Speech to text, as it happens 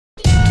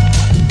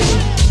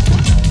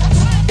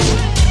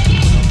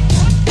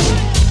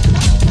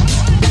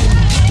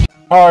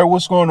Alright,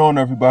 what's going on,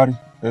 everybody?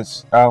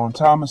 It's Alan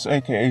Thomas,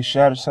 aka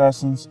Shadow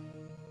Assassins,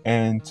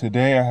 and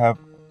today I have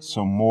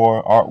some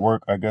more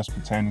artwork, I guess,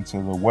 pertaining to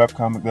the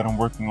webcomic that I'm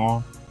working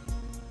on.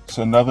 It's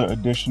another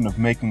edition of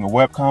Making a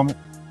Webcomic,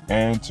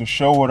 and to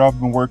show what I've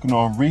been working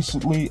on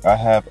recently, I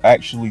have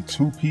actually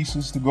two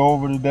pieces to go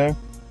over today.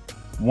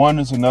 One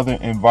is another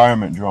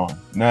environment drawing.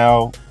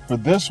 Now, for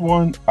this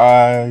one,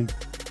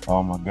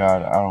 oh my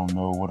god, I don't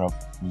know what I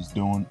was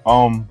doing.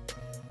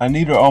 I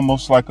needed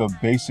almost like a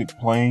basic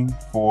plane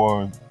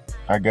for,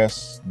 I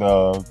guess,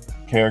 the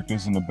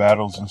characters and the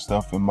battles and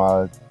stuff in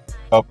my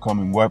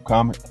upcoming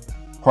webcomic.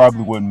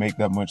 Probably wouldn't make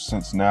that much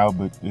sense now,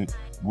 but it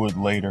would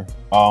later.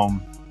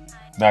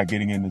 Not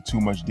getting into too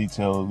much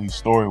detail, at least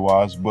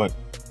story-wise, but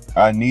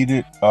I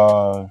needed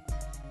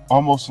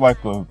almost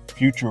like a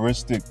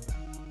futuristic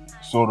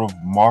sort of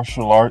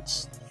martial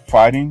arts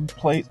fighting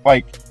place.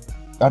 Like,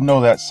 I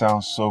know that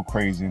sounds so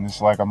crazy, and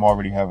it's like I'm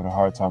already having a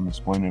hard time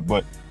explaining it,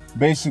 but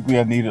basically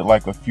I needed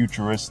like a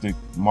futuristic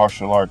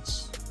martial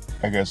arts,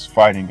 I guess,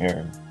 fighting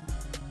area.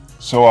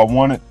 So I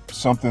wanted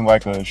something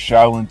like a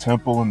Shaolin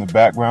temple in the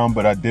background,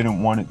 but I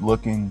didn't want it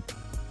looking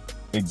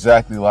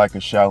exactly like a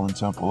Shaolin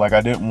temple. Like,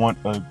 I didn't want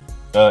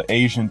a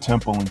Asian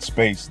temple in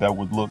space. That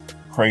would look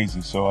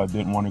crazy, so I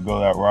didn't want to go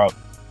that route.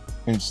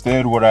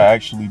 Instead, what I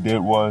actually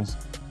did was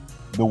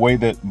the way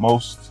that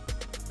most,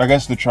 I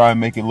guess, to try and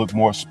make it look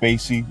more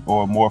spacey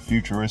or more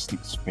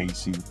futuristic.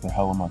 Spacey, what the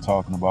hell am I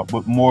talking about?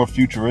 But more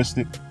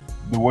futuristic.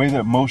 The way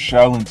that most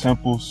Shaolin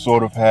temples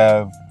sort of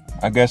have,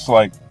 I guess,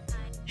 like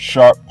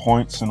sharp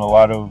points and a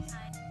lot of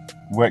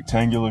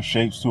rectangular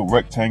shapes to it.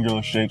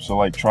 Rectangular shapes are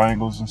like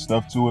triangles and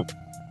stuff to it.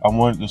 I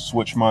wanted to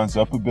switch mine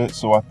up a bit,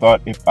 so I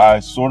thought if I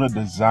sort of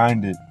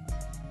designed it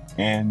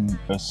in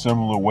a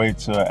similar way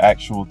to an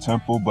actual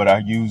temple, but I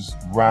used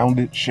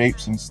rounded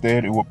shapes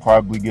instead, it would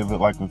probably give it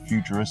like a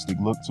futuristic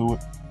look to it.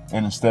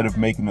 And instead of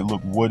making it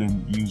look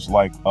wooden, use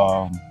like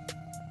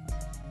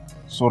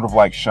sort of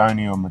like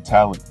shiny or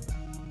metallic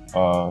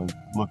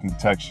looking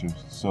textures.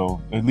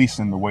 So at least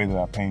in the way that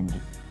I painted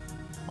it.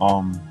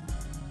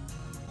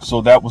 So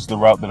that was the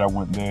route that I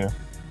went there.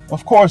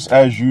 Of course,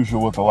 as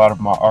usual with a lot of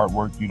my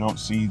artwork, you don't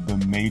see the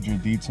major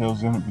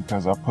details in it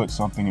because I put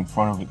something in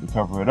front of it to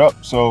cover it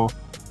up. So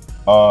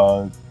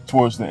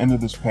towards the end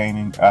of this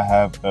painting, I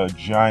have a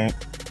giant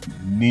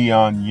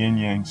neon yin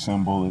yang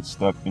symbol that's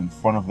stuck in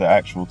front of the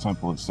actual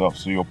temple itself,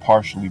 so you'll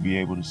partially be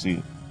able to see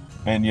it.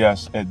 And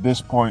yes, at this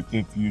point,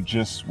 if you're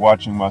just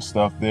watching my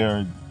stuff,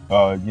 there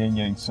are yin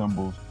yang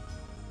symbols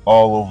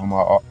all over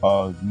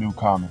my new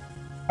comic.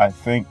 I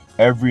think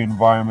every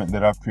environment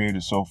that I've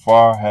created so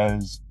far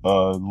has a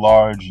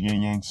large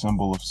yin yang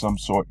symbol of some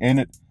sort in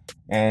it,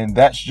 and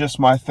that's just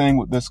my thing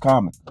with this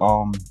comic.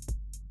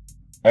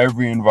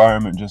 Every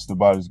environment just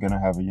about is gonna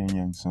have a yin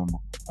yang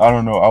symbol. I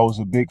don't know, I was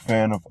a big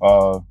fan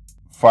of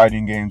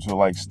fighting games with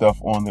like stuff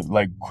on the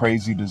like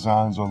crazy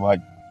designs, or like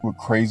with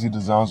crazy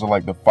designs, or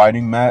like the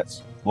fighting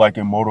mats, like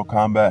in Mortal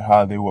Kombat,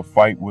 how they would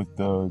fight with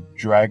the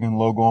dragon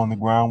logo on the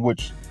ground,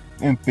 which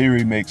in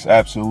theory makes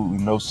absolutely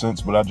no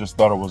sense, but I just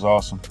thought it was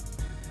awesome.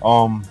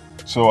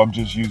 So I'm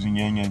just using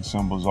yin yang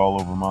symbols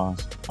all over mine.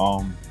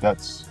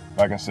 That's,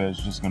 like I said,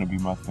 it's just gonna be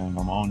my thing.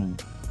 I'm owning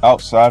it.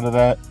 Outside of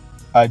that,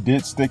 I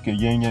did stick a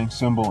yin yang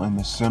symbol in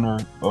the center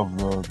of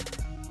the,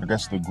 I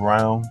guess, the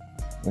ground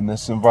in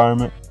this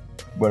environment,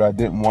 but I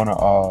didn't want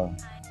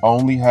to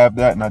only have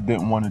that, and I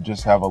didn't want to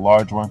just have a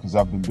large one because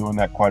I've been doing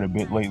that quite a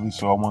bit lately,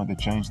 so I wanted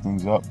to change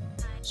things up.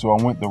 So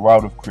I went the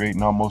route of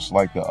creating almost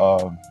like the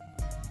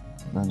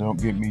now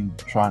don't get me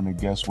trying to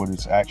guess what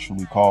it's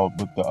actually called,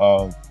 but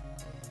the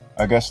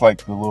I guess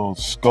like the little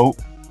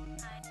scope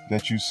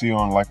that you see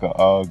on like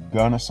a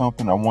gun or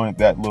something. I wanted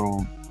that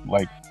little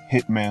like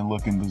Hitman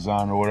looking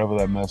design or whatever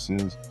that mess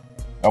is.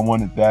 I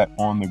wanted that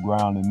on the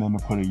ground, and then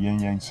to put a yin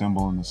yang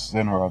symbol in the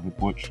center of it,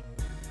 which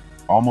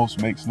almost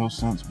makes no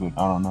sense, but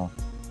I don't know.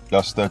 I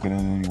stuck it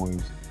in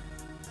anyways.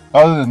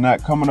 Other than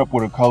that, coming up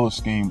with a color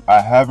scheme, I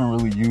haven't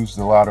really used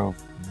a lot of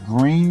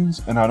greens,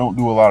 and I don't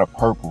do a lot of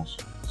purples.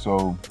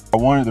 So I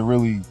wanted to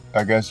really,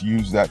 I guess,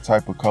 use that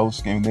type of color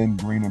scheme. Then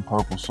green and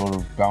purple sort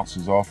of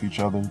bounces off each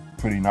other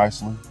pretty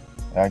nicely.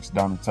 Axe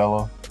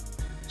Donatello.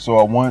 So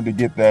I wanted to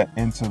get that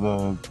into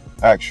the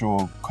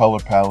actual color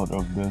palette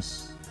of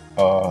this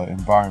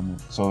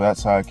environment. So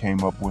that's how I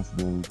came up with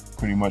the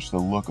pretty much the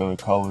look of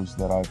the colors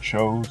that I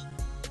chose.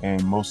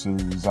 And most of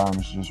the design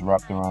is just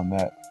wrapped around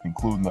that,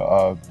 including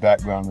the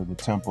background of the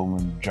temple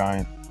and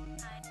giant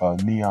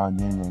neon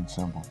yin yang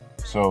symbol.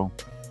 So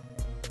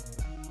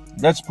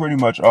that's pretty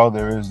much all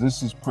there is.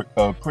 This is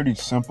a pretty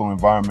simple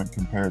environment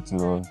compared to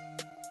a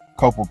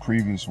couple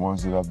previous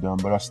ones that I've done,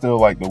 but I still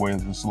like the way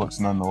this looks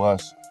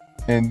nonetheless.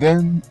 And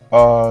then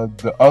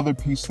the other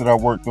piece that I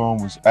worked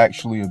on was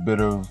actually a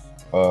bit of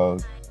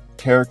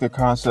character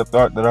concept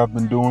art that I've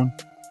been doing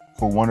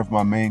for one of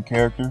my main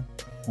characters,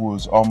 who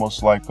was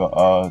almost like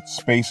a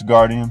space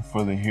guardian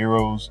for the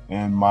heroes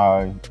in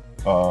my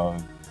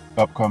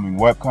upcoming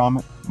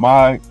webcomic.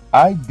 My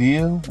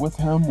idea with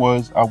him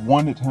was I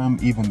wanted him,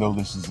 even though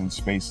this is in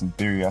space in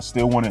theory, I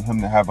still wanted him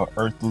to have an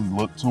earthly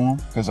look to him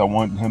because I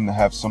wanted him to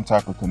have some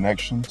type of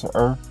connection to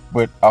Earth.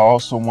 But I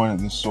also wanted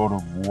this sort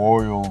of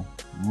royal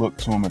look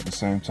to him at the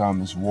same time,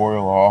 this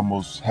royal or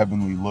almost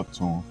heavenly look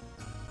to him.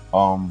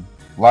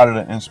 A lot of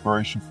the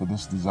inspiration for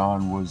this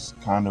design was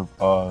kind of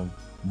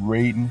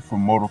Raiden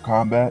from Mortal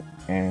Kombat,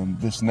 and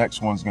this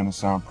next one's going to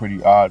sound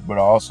pretty odd, but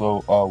I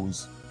also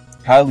was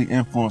highly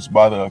influenced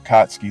by the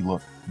Akatsuki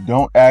look.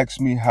 Don't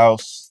ask me how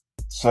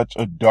such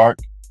a dark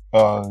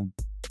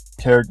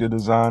character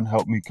design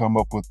helped me come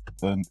up with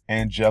an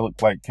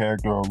angelic-like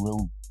character, a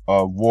real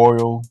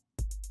royal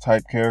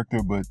type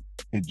character, but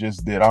it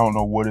just did. I don't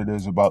know what it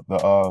is about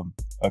the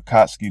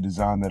Akatsuki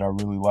design that I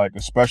really like,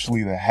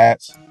 especially the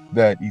hats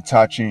that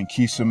Itachi and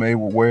Kisame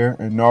would wear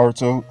in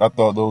Naruto. I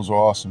thought those were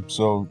awesome,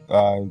 so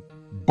I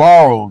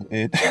borrowed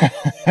it.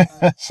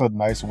 That's a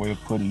nice way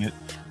of putting it.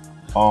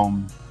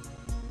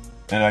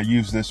 And I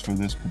used this for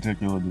this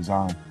particular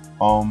design.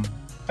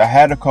 I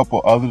had a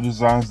couple other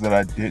designs that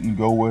I didn't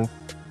go with.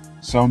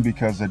 Some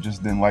because I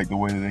just didn't like the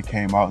way that they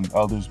came out, and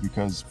others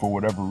because for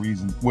whatever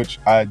reason, which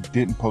I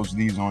didn't post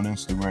these on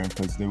Instagram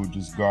because they were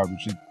just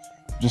garbage. It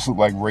just looked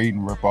like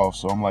Raiden ripoff,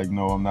 so I'm like,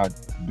 no, I'm not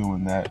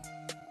doing that.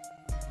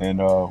 And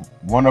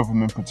one of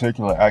them in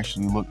particular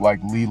actually looked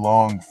like Lee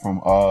Long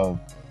from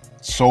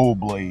Soul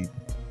Blade.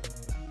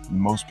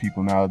 Most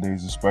people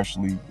nowadays,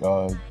 especially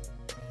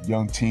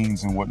young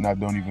teens and whatnot,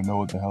 don't even know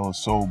what the hell a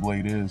Soul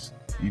Blade is,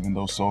 even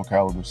though Soul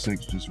Calibur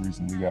 6 just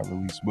recently got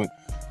released. But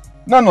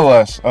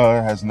nonetheless, it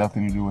has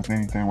nothing to do with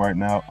anything right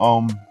now.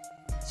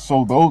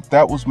 So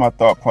that was my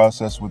thought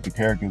process with the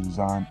character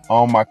design.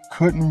 I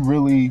couldn't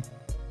really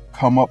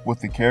come up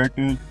with a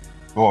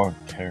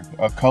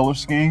color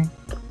scheme,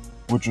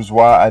 which was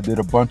why I did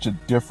a bunch of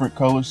different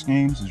color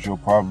schemes, as you'll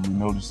probably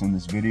notice in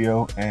this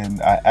video.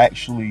 And I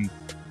actually,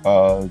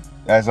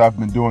 as I've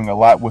been doing a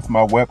lot with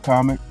my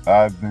webcomic,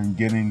 I've been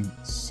getting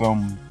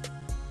some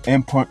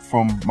input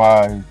from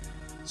my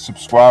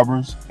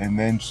subscribers and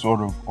then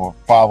or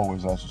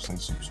followers, I should say.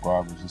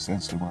 Subscribers, it's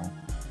Instagram.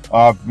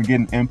 I've been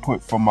getting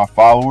input from my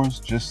followers,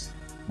 just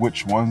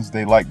which ones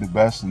they like the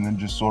best, and then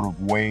just sort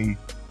of weigh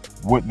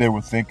what they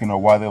were thinking or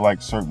why they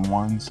like certain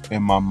ones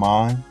in my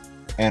mind,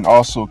 and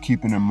also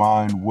keeping in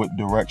mind what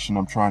direction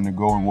I'm trying to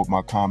go in with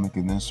my comic,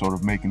 and then sort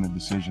of making a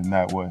decision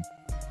that way.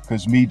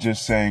 Because me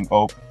just saying,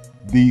 oh,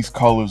 these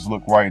colors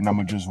look right and I'm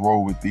gonna just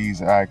roll with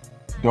these, I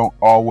don't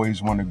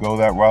always want to go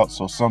that route.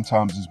 So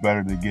sometimes it's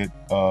better to get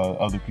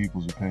other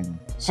people's opinion,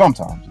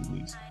 sometimes at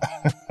least.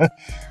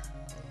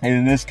 And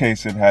in this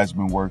case, it has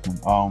been working.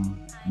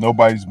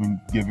 Nobody's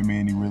been giving me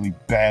any really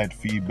bad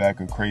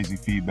feedback or crazy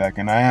feedback,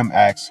 and I am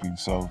asking,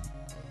 so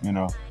you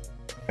know.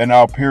 And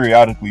I'll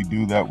periodically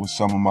do that with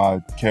some of my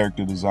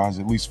character designs,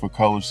 at least for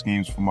color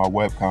schemes for my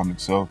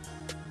webcomics. So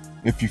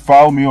if you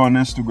follow me on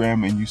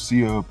Instagram and you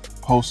see a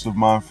post of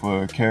mine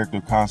for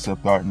character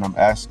concept art, and I'm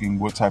asking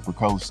what type of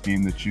color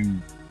scheme that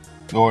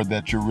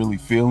you're really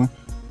feeling,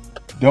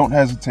 don't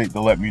hesitate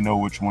to let me know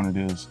which one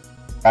it is.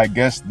 I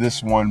guess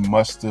this one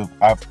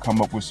I've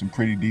come up with some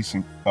pretty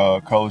decent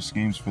color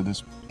schemes for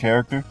this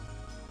character,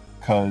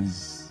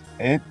 because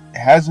it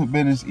hasn't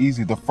been as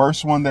easy. The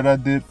first one that I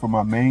did for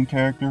my main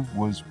character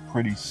was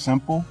pretty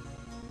simple.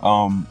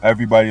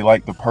 Everybody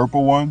liked the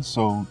purple one,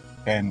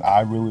 and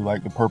I really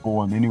like the purple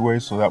one anyway,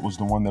 so that was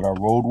the one that I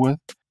rolled with.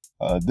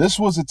 This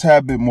was a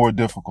tad bit more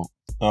difficult.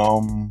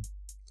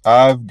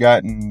 I've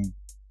gotten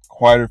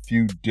quite a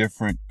few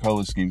different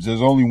color schemes.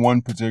 There's only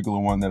one particular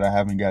one that I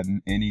haven't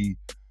gotten any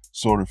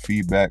sort of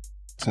feedback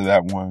to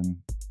that one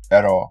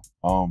at all.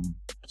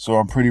 So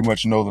I pretty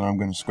much know that I'm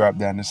going to scrap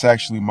that, and it's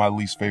actually my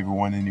least favorite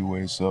one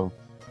anyway, so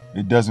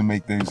it doesn't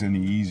make things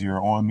any easier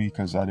on me,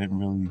 because I didn't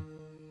really,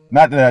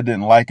 not that I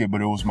didn't like it,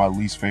 but it was my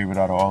least favorite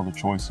out of all the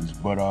choices.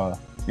 But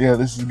yeah,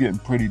 this is getting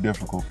pretty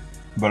difficult,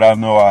 but I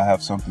know I'll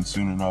have something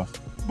soon enough.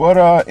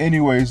 But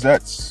anyways,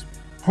 that's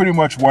pretty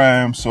much where I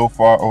am so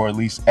far, or at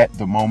least at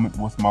the moment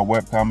with my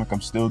webcomic.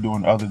 I'm still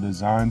doing other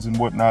designs and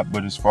whatnot,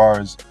 but as far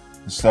as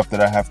the stuff that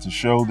I have to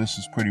show, this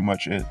is pretty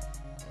much it.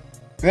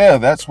 Yeah,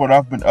 that's what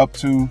I've been up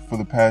to for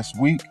the past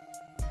week.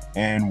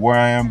 And where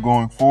I am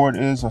going forward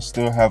is I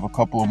still have a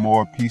couple of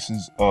more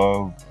pieces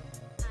of,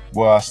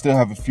 well, I still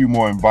have a few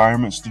more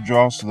environments to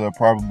draw, so there'll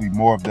probably be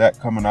more of that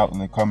coming out in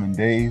the coming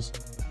days.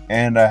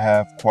 And I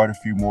have quite a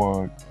few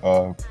more,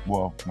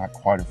 well, not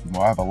quite a few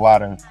more, I have a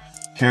lot of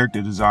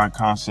character design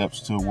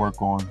concepts to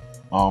work on.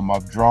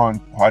 I've drawn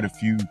quite a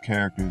few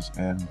characters,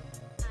 and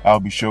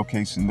I'll be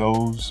showcasing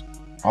those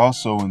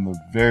also in the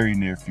very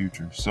near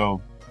future.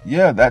 So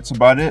yeah, that's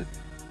about it.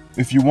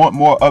 If you want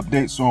more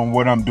updates on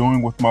what I'm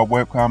doing with my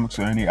webcomics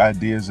or any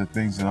ideas or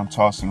things that I'm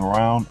tossing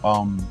around,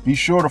 be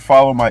sure to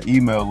follow my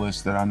email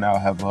list that I now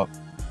have up.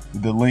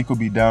 The link will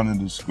be down in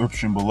the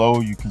description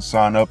below. You can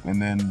sign up,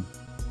 and then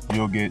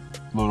you'll get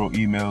little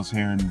emails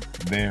here and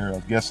there. I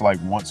guess like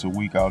once a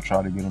week I'll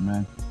try to get them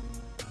in,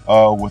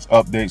 with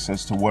updates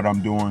as to what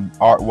I'm doing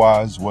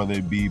art-wise, whether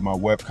it be my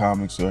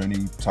webcomics or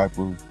any type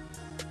of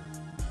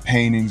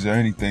paintings or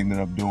anything that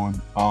I'm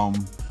doing.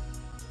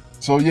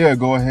 So yeah,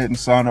 go ahead and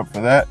sign up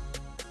for that.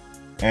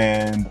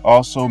 And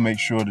also make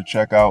sure to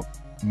check out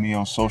me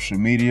on social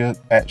media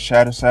at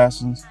Shat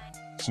Assassins.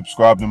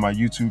 Subscribe to my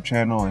YouTube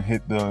channel and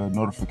hit the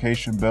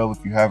notification bell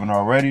if you haven't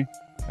already.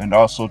 And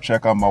also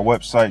check out my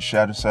website,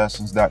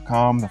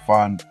 shatassassins.com, to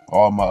find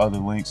all my other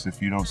links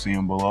if you don't see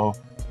them below.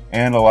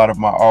 And a lot of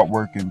my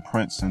artwork and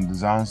prints and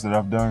designs that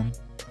I've done.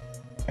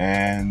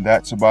 And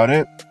that's about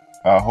it.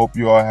 I hope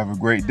you all have a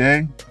great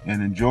day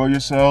and enjoy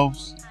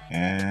yourselves.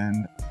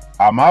 And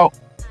I'm out.